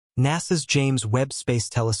NASA's James Webb Space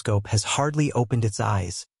Telescope has hardly opened its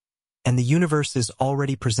eyes, and the universe is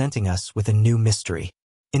already presenting us with a new mystery.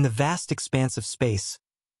 In the vast expanse of space,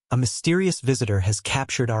 a mysterious visitor has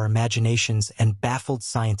captured our imaginations and baffled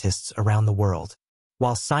scientists around the world.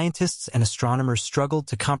 While scientists and astronomers struggled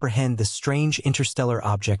to comprehend this strange interstellar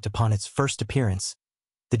object upon its first appearance,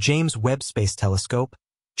 the James Webb Space Telescope,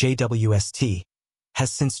 JWST,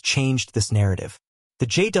 has since changed this narrative. The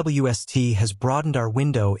JWST has broadened our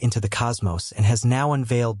window into the cosmos and has now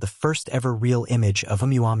unveiled the first ever real image of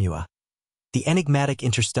Oumuamua, the enigmatic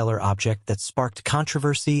interstellar object that sparked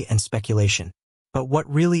controversy and speculation. But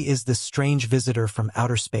what really is this strange visitor from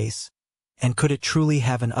outer space, and could it truly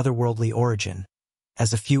have an otherworldly origin,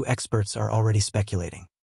 as a few experts are already speculating?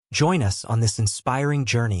 Join us on this inspiring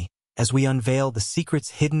journey as we unveil the secrets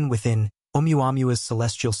hidden within Oumuamua's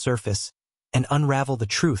celestial surface and unravel the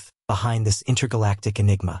truth behind this intergalactic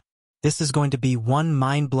enigma. This is going to be one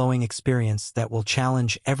mind-blowing experience that will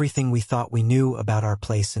challenge everything we thought we knew about our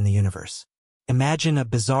place in the universe. Imagine a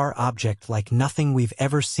bizarre object like nothing we've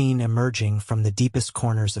ever seen emerging from the deepest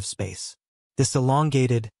corners of space. This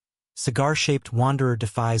elongated, cigar-shaped wanderer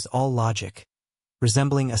defies all logic,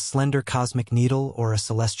 resembling a slender cosmic needle or a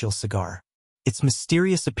celestial cigar. Its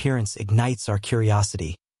mysterious appearance ignites our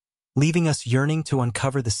curiosity, leaving us yearning to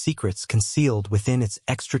uncover the secrets concealed within its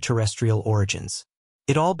extraterrestrial origins.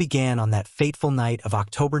 It all began on that fateful night of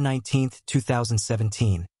October 19,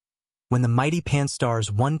 2017, when the mighty PanStars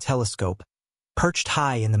One Telescope, perched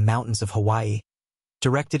high in the mountains of Hawaii,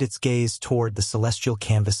 directed its gaze toward the celestial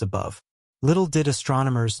canvas above. Little did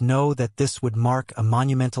astronomers know that this would mark a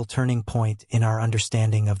monumental turning point in our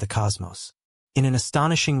understanding of the cosmos. In an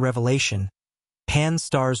astonishing revelation,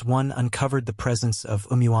 PanStars One uncovered the presence of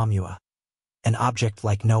Oumuamua, an object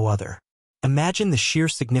like no other. Imagine the sheer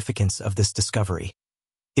significance of this discovery.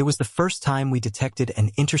 It was the first time we detected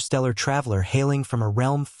an interstellar traveler hailing from a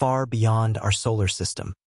realm far beyond our solar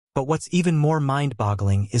system. But what's even more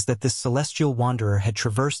mind-boggling is that this celestial wanderer had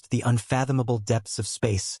traversed the unfathomable depths of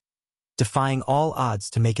space, defying all odds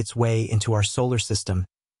to make its way into our solar system,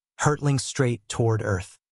 hurtling straight toward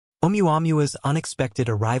Earth. Oumuamua's unexpected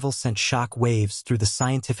arrival sent shock waves through the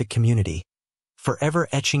scientific community, forever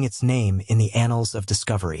etching its name in the annals of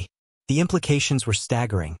discovery. The implications were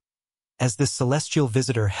staggering, as this celestial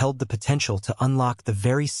visitor held the potential to unlock the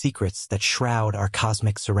very secrets that shroud our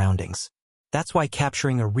cosmic surroundings. That's why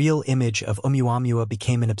capturing a real image of Oumuamua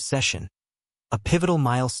became an obsession, a pivotal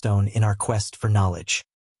milestone in our quest for knowledge.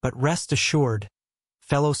 But rest assured,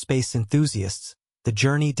 fellow space enthusiasts, the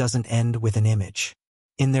journey doesn't end with an image.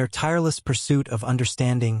 In their tireless pursuit of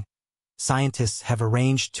understanding, scientists have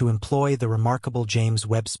arranged to employ the remarkable James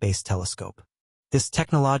Webb Space Telescope. This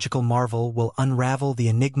technological marvel will unravel the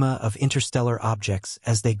enigma of interstellar objects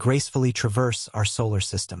as they gracefully traverse our solar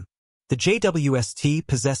system. The JWST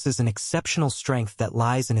possesses an exceptional strength that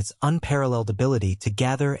lies in its unparalleled ability to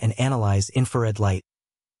gather and analyze infrared light,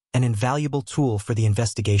 an invaluable tool for the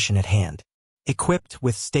investigation at hand. Equipped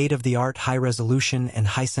with state-of-the-art high-resolution and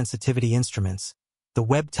high-sensitivity instruments, the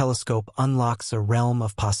Webb Telescope unlocks a realm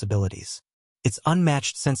of possibilities. Its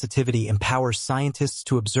unmatched sensitivity empowers scientists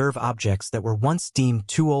to observe objects that were once deemed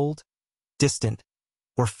too old, distant,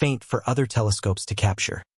 or faint for other telescopes to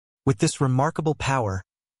capture. With this remarkable power,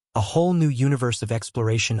 a whole new universe of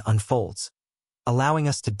exploration unfolds, allowing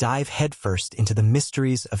us to dive headfirst into the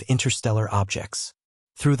mysteries of interstellar objects.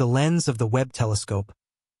 Through the lens of the Webb Telescope,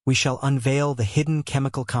 we shall unveil the hidden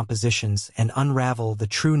chemical compositions and unravel the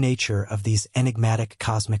true nature of these enigmatic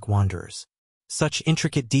cosmic wanderers. Such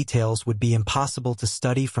intricate details would be impossible to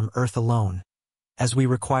study from Earth alone, as we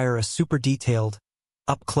require a super-detailed,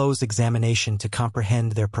 up-close examination to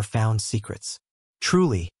comprehend their profound secrets.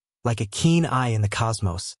 Truly, like a keen eye in the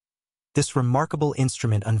cosmos, this remarkable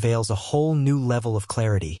instrument unveils a whole new level of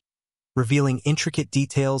clarity, revealing intricate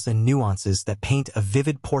details and nuances that paint a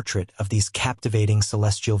vivid portrait of these captivating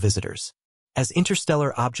celestial visitors. As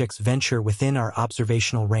interstellar objects venture within our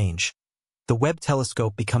observational range, the Webb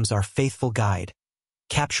Telescope becomes our faithful guide,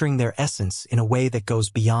 capturing their essence in a way that goes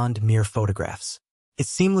beyond mere photographs. It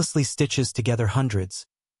seamlessly stitches together hundreds,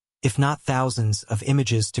 if not thousands, of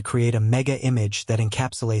images to create a mega-image that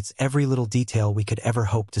encapsulates every little detail we could ever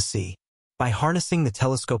hope to see. By harnessing the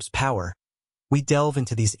telescope's power, we delve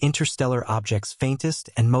into these interstellar objects' faintest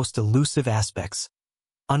and most elusive aspects,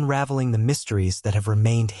 unraveling the mysteries that have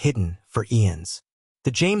remained hidden for eons.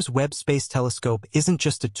 The James Webb Space Telescope isn't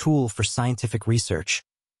just a tool for scientific research.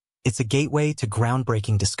 It's a gateway to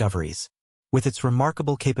groundbreaking discoveries. With its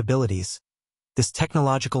remarkable capabilities, this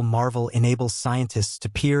technological marvel enables scientists to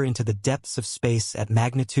peer into the depths of space at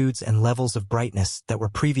magnitudes and levels of brightness that were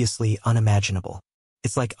previously unimaginable.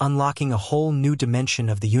 It's like unlocking a whole new dimension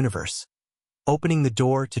of the universe, opening the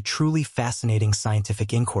door to truly fascinating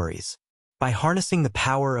scientific inquiries. By harnessing the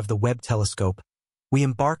power of the Webb Telescope, we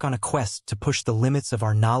embark on a quest to push the limits of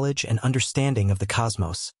our knowledge and understanding of the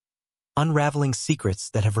cosmos, unraveling secrets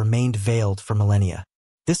that have remained veiled for millennia.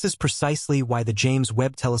 This is precisely why the James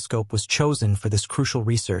Webb Telescope was chosen for this crucial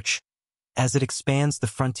research, as it expands the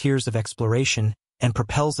frontiers of exploration and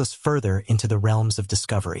propels us further into the realms of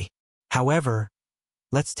discovery. However,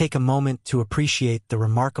 let's take a moment to appreciate the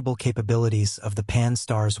remarkable capabilities of the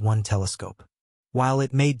PanStars One Telescope. While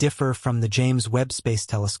it may differ from the James Webb Space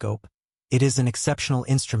Telescope, it is an exceptional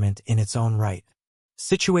instrument in its own right.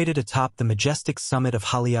 Situated atop the majestic summit of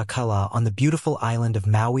Haleakala on the beautiful island of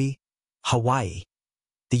Maui, Hawaii,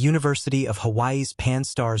 the University of Hawaii's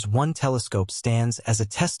PanStars One Telescope stands as a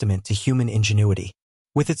testament to human ingenuity.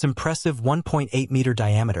 With its impressive 1.8-meter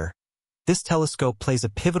diameter, this telescope plays a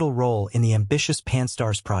pivotal role in the ambitious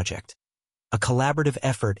PanStars project, a collaborative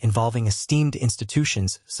effort involving esteemed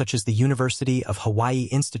institutions such as the University of Hawaii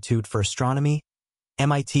Institute for Astronomy,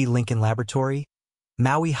 MIT Lincoln Laboratory,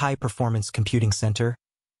 Maui High Performance Computing Center,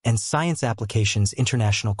 and Science Applications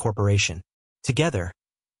International Corporation. Together,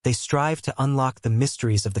 they strive to unlock the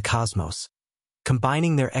mysteries of the cosmos,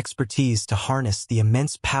 combining their expertise to harness the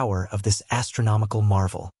immense power of this astronomical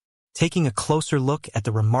marvel. Taking a closer look at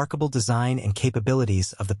the remarkable design and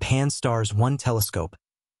capabilities of the PanStars One Telescope,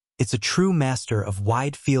 it's a true master of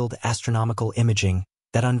wide-field astronomical imaging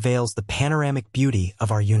that unveils the panoramic beauty of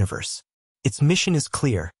our universe. Its mission is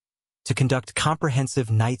clear: to conduct comprehensive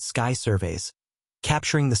night sky surveys,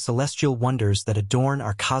 capturing the celestial wonders that adorn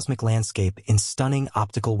our cosmic landscape in stunning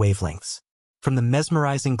optical wavelengths. From the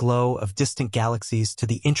mesmerizing glow of distant galaxies to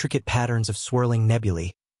the intricate patterns of swirling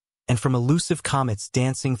nebulae, and from elusive comets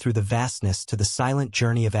dancing through the vastness to the silent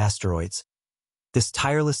journey of asteroids, this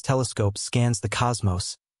tireless telescope scans the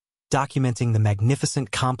cosmos, documenting the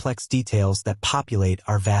magnificent complex details that populate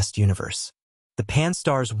our vast universe. The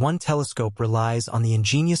PanStars One Telescope relies on the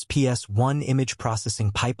ingenious PS1 image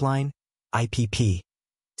processing pipeline, IPP,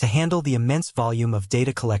 to handle the immense volume of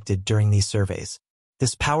data collected during these surveys.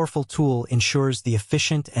 This powerful tool ensures the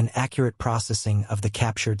efficient and accurate processing of the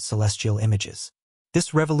captured celestial images.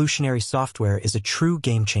 This revolutionary software is a true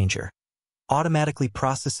game-changer, automatically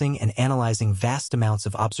processing and analyzing vast amounts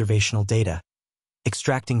of observational data,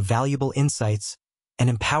 extracting valuable insights, and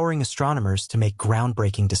empowering astronomers to make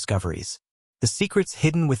groundbreaking discoveries. The secrets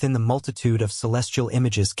hidden within the multitude of celestial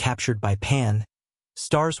images captured by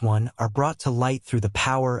PanStars One are brought to light through the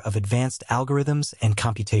power of advanced algorithms and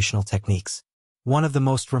computational techniques. One of the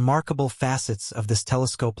most remarkable facets of this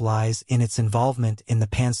telescope lies in its involvement in the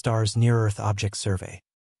PanStars Near-Earth Object Survey.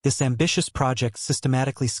 This ambitious project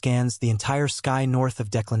systematically scans the entire sky north of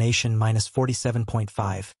declination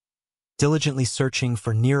 -47.5, diligently searching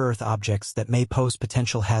for near-Earth objects that may pose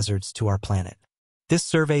potential hazards to our planet. This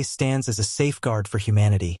survey stands as a safeguard for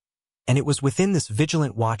humanity, and it was within this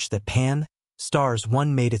vigilant watch that PanStars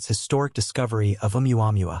One made its historic discovery of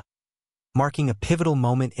Oumuamua, marking a pivotal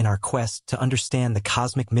moment in our quest to understand the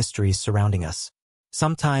cosmic mysteries surrounding us.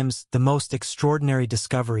 Sometimes, the most extraordinary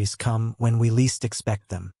discoveries come when we least expect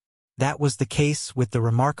them. That was the case with the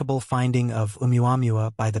remarkable finding of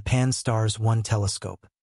Oumuamua by the PanStars One Telescope.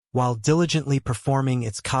 While diligently performing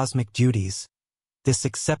its cosmic duties, this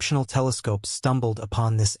exceptional telescope stumbled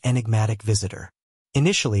upon this enigmatic visitor.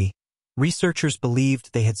 Initially, researchers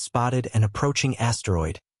believed they had spotted an approaching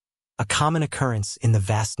asteroid, a common occurrence in the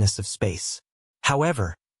vastness of space.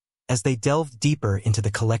 However, as they delved deeper into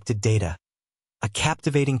the collected data, a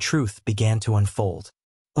captivating truth began to unfold.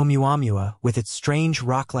 Oumuamua, with its strange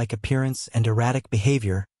rock-like appearance and erratic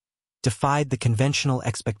behavior, defied the conventional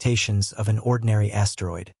expectations of an ordinary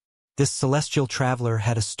asteroid. This celestial traveler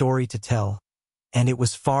had a story to tell, and it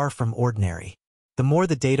was far from ordinary. The more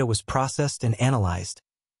the data was processed and analyzed,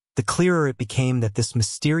 the clearer it became that this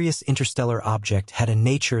mysterious interstellar object had a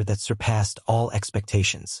nature that surpassed all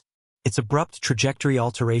expectations. Its abrupt trajectory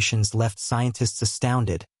alterations left scientists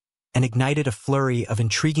astounded and ignited a flurry of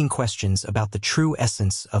intriguing questions about the true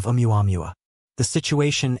essence of Oumuamua. The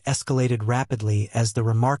situation escalated rapidly as the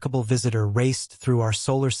remarkable visitor raced through our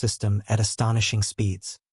solar system at astonishing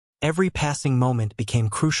speeds. Every passing moment became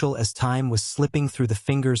crucial as time was slipping through the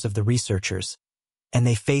fingers of the researchers, and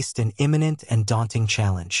they faced an imminent and daunting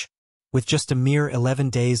challenge. With just a mere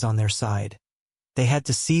 11 days on their side, they had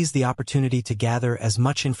to seize the opportunity to gather as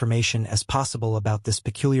much information as possible about this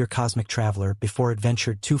peculiar cosmic traveler before it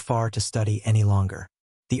ventured too far to study any longer.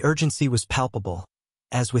 The urgency was palpable,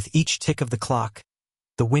 as with each tick of the clock,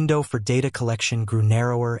 the window for data collection grew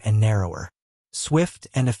narrower and narrower. Swift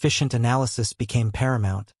and efficient analysis became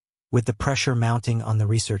paramount, with the pressure mounting on the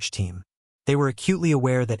research team. They were acutely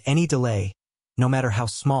aware that any delay, no matter how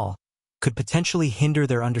small, could potentially hinder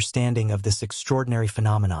their understanding of this extraordinary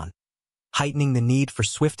phenomenon, heightening the need for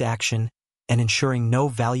swift action and ensuring no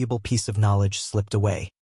valuable piece of knowledge slipped away.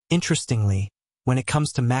 Interestingly, when it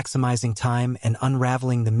comes to maximizing time and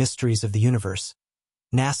unraveling the mysteries of the universe,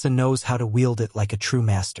 NASA knows how to wield it like a true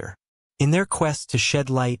master. In their quest to shed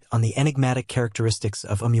light on the enigmatic characteristics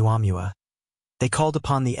of Oumuamua, they called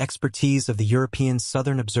upon the expertise of the European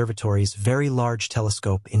Southern Observatory's Very Large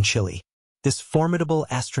Telescope in Chile. This formidable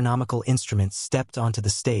astronomical instrument stepped onto the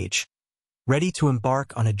stage, ready to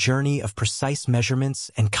embark on a journey of precise measurements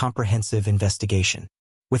and comprehensive investigation.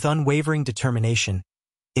 With unwavering determination,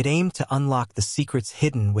 it aimed to unlock the secrets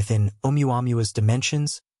hidden within Oumuamua's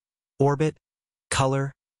dimensions, orbit,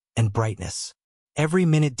 color, and brightness. Every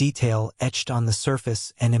minute detail etched on the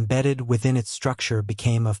surface and embedded within its structure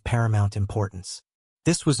became of paramount importance.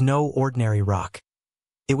 This was no ordinary rock.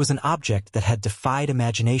 It was an object that had defied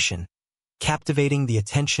imagination, captivating the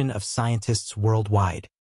attention of scientists worldwide.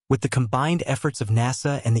 With the combined efforts of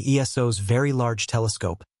NASA and the ESO's Very Large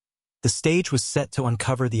Telescope, the stage was set to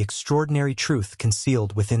uncover the extraordinary truth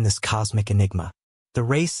concealed within this cosmic enigma. The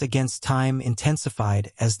race against time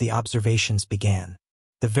intensified as the observations began.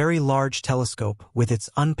 The Very Large Telescope, with its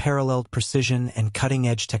unparalleled precision and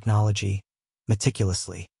cutting-edge technology,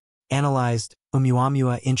 meticulously analyzed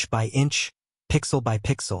Oumuamua inch by inch, pixel by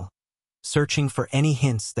pixel, searching for any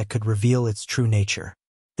hints that could reveal its true nature.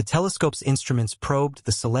 The telescope's instruments probed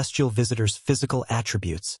the celestial visitor's physical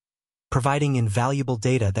attributes, providing invaluable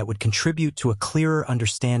data that would contribute to a clearer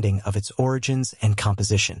understanding of its origins and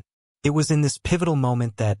composition. It was in this pivotal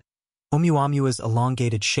moment that Oumuamua's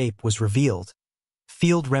elongated shape was revealed,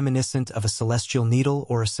 field reminiscent of a celestial needle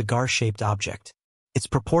or a cigar-shaped object. Its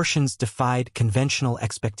proportions defied conventional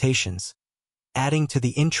expectations, adding to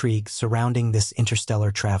the intrigue surrounding this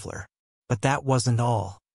interstellar traveler. But that wasn't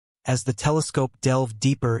all. As the telescope delved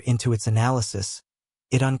deeper into its analysis,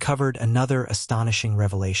 it uncovered another astonishing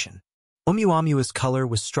revelation. Oumuamua's color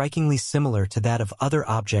was strikingly similar to that of other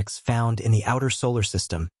objects found in the outer solar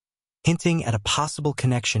system, hinting at a possible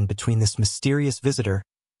connection between this mysterious visitor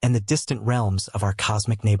and the distant realms of our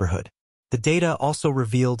cosmic neighborhood. The data also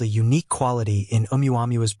revealed a unique quality in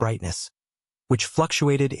Oumuamua's brightness, which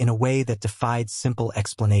fluctuated in a way that defied simple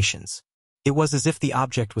explanations. It was as if the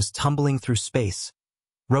object was tumbling through space,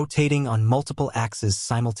 rotating on multiple axes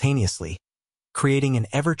simultaneously, creating an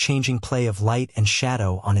ever-changing play of light and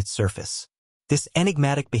shadow on its surface. This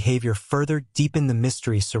enigmatic behavior further deepened the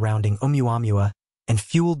mystery surrounding Oumuamua and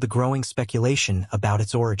fueled the growing speculation about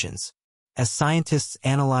its origins. As scientists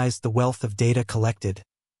analyzed the wealth of data collected,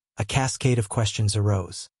 a cascade of questions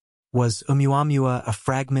arose. Was Oumuamua a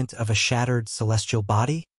fragment of a shattered celestial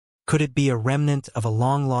body? Could it be a remnant of a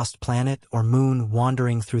long-lost planet or moon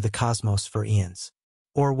wandering through the cosmos for eons?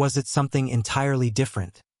 Or was it something entirely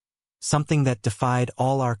different, something that defied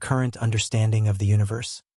all our current understanding of the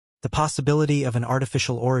universe? The possibility of an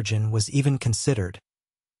artificial origin was even considered,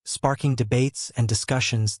 sparking debates and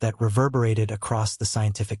discussions that reverberated across the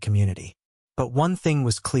scientific community. But one thing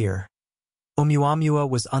was clear. Oumuamua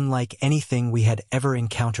was unlike anything we had ever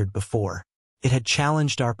encountered before. It had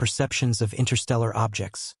challenged our perceptions of interstellar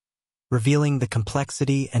objects, revealing the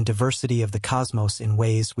complexity and diversity of the cosmos in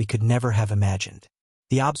ways we could never have imagined.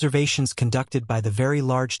 The observations conducted by the Very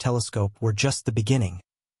Large Telescope were just the beginning,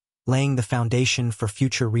 laying the foundation for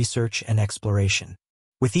future research and exploration.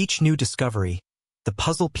 With each new discovery, the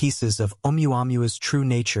puzzle pieces of Oumuamua's true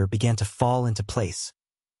nature began to fall into place,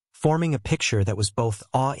 forming a picture that was both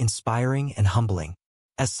awe-inspiring and humbling.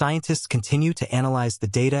 As scientists continue to analyze the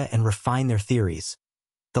data and refine their theories,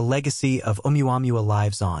 the legacy of Oumuamua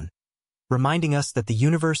lives on, reminding us that the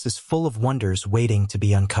universe is full of wonders waiting to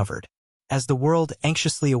be uncovered. As the world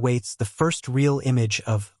anxiously awaits the first real image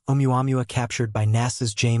of Oumuamua captured by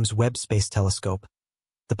NASA's James Webb Space Telescope,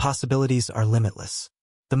 the possibilities are limitless.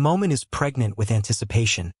 The moment is pregnant with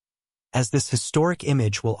anticipation, as this historic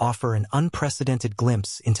image will offer an unprecedented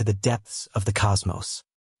glimpse into the depths of the cosmos.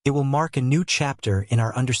 It will mark a new chapter in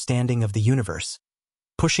our understanding of the universe,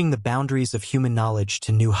 pushing the boundaries of human knowledge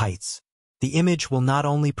to new heights. The image will not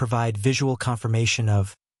only provide visual confirmation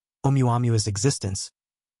of Oumuamua's existence,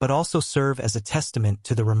 but also serve as a testament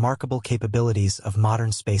to the remarkable capabilities of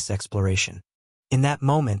modern space exploration. In that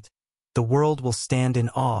moment, the world will stand in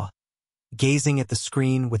awe, gazing at the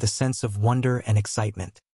screen with a sense of wonder and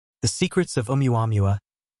excitement. The secrets of Oumuamua,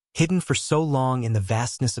 hidden for so long in the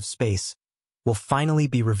vastness of space, will finally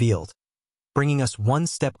be revealed, bringing us one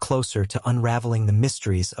step closer to unraveling the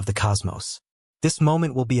mysteries of the cosmos. This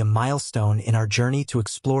moment will be a milestone in our journey to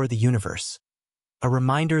explore the universe, a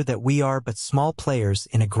reminder that we are but small players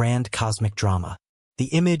in a grand cosmic drama. The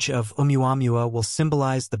image of Oumuamua will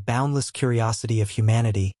symbolize the boundless curiosity of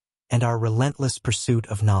humanity and our relentless pursuit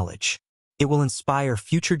of knowledge. It will inspire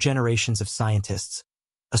future generations of scientists,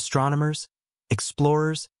 astronomers,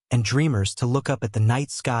 explorers, and dreamers to look up at the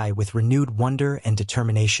night sky with renewed wonder and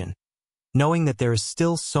determination, knowing that there is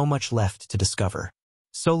still so much left to discover.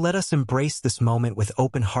 So let us embrace this moment with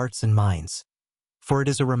open hearts and minds, for it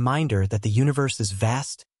is a reminder that the universe is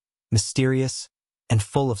vast, mysterious, and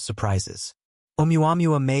full of surprises.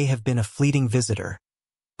 Oumuamua may have been a fleeting visitor,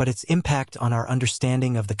 but its impact on our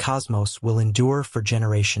understanding of the cosmos will endure for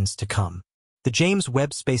generations to come. The James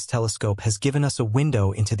Webb Space Telescope has given us a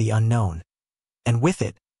window into the unknown, and with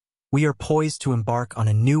it, we are poised to embark on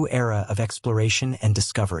a new era of exploration and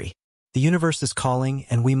discovery. The universe is calling,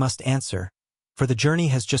 and we must answer, for the journey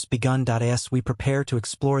has just begun. As we prepare to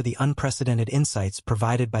explore the unprecedented insights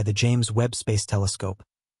provided by the James Webb Space Telescope,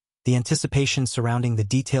 the anticipation surrounding the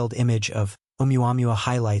detailed image of Oumuamua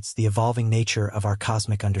highlights the evolving nature of our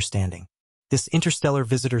cosmic understanding. This interstellar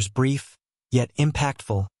visitor's brief, yet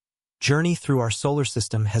impactful, journey through our solar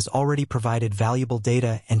system has already provided valuable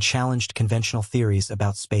data and challenged conventional theories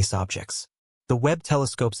about space objects. The Webb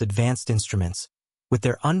Telescope's advanced instruments, with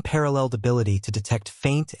their unparalleled ability to detect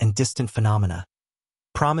faint and distant phenomena,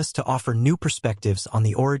 promise to offer new perspectives on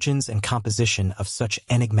the origins and composition of such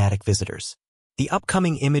enigmatic visitors. The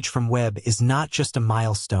upcoming image from Webb is not just a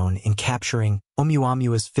milestone in capturing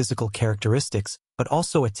Oumuamua's physical characteristics, but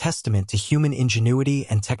also a testament to human ingenuity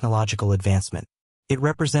and technological advancement. It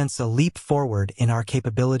represents a leap forward in our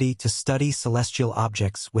capability to study celestial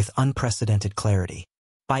objects with unprecedented clarity.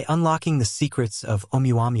 By unlocking the secrets of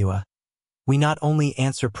Oumuamua, we not only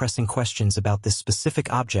answer pressing questions about this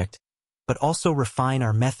specific object, but also refine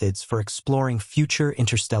our methods for exploring future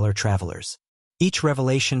interstellar travelers. Each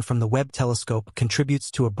revelation from the Webb Telescope contributes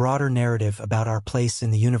to a broader narrative about our place in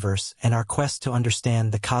the universe and our quest to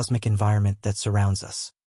understand the cosmic environment that surrounds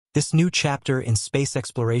us. This new chapter in space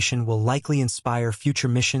exploration will likely inspire future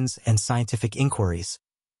missions and scientific inquiries,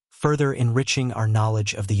 further enriching our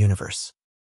knowledge of the universe.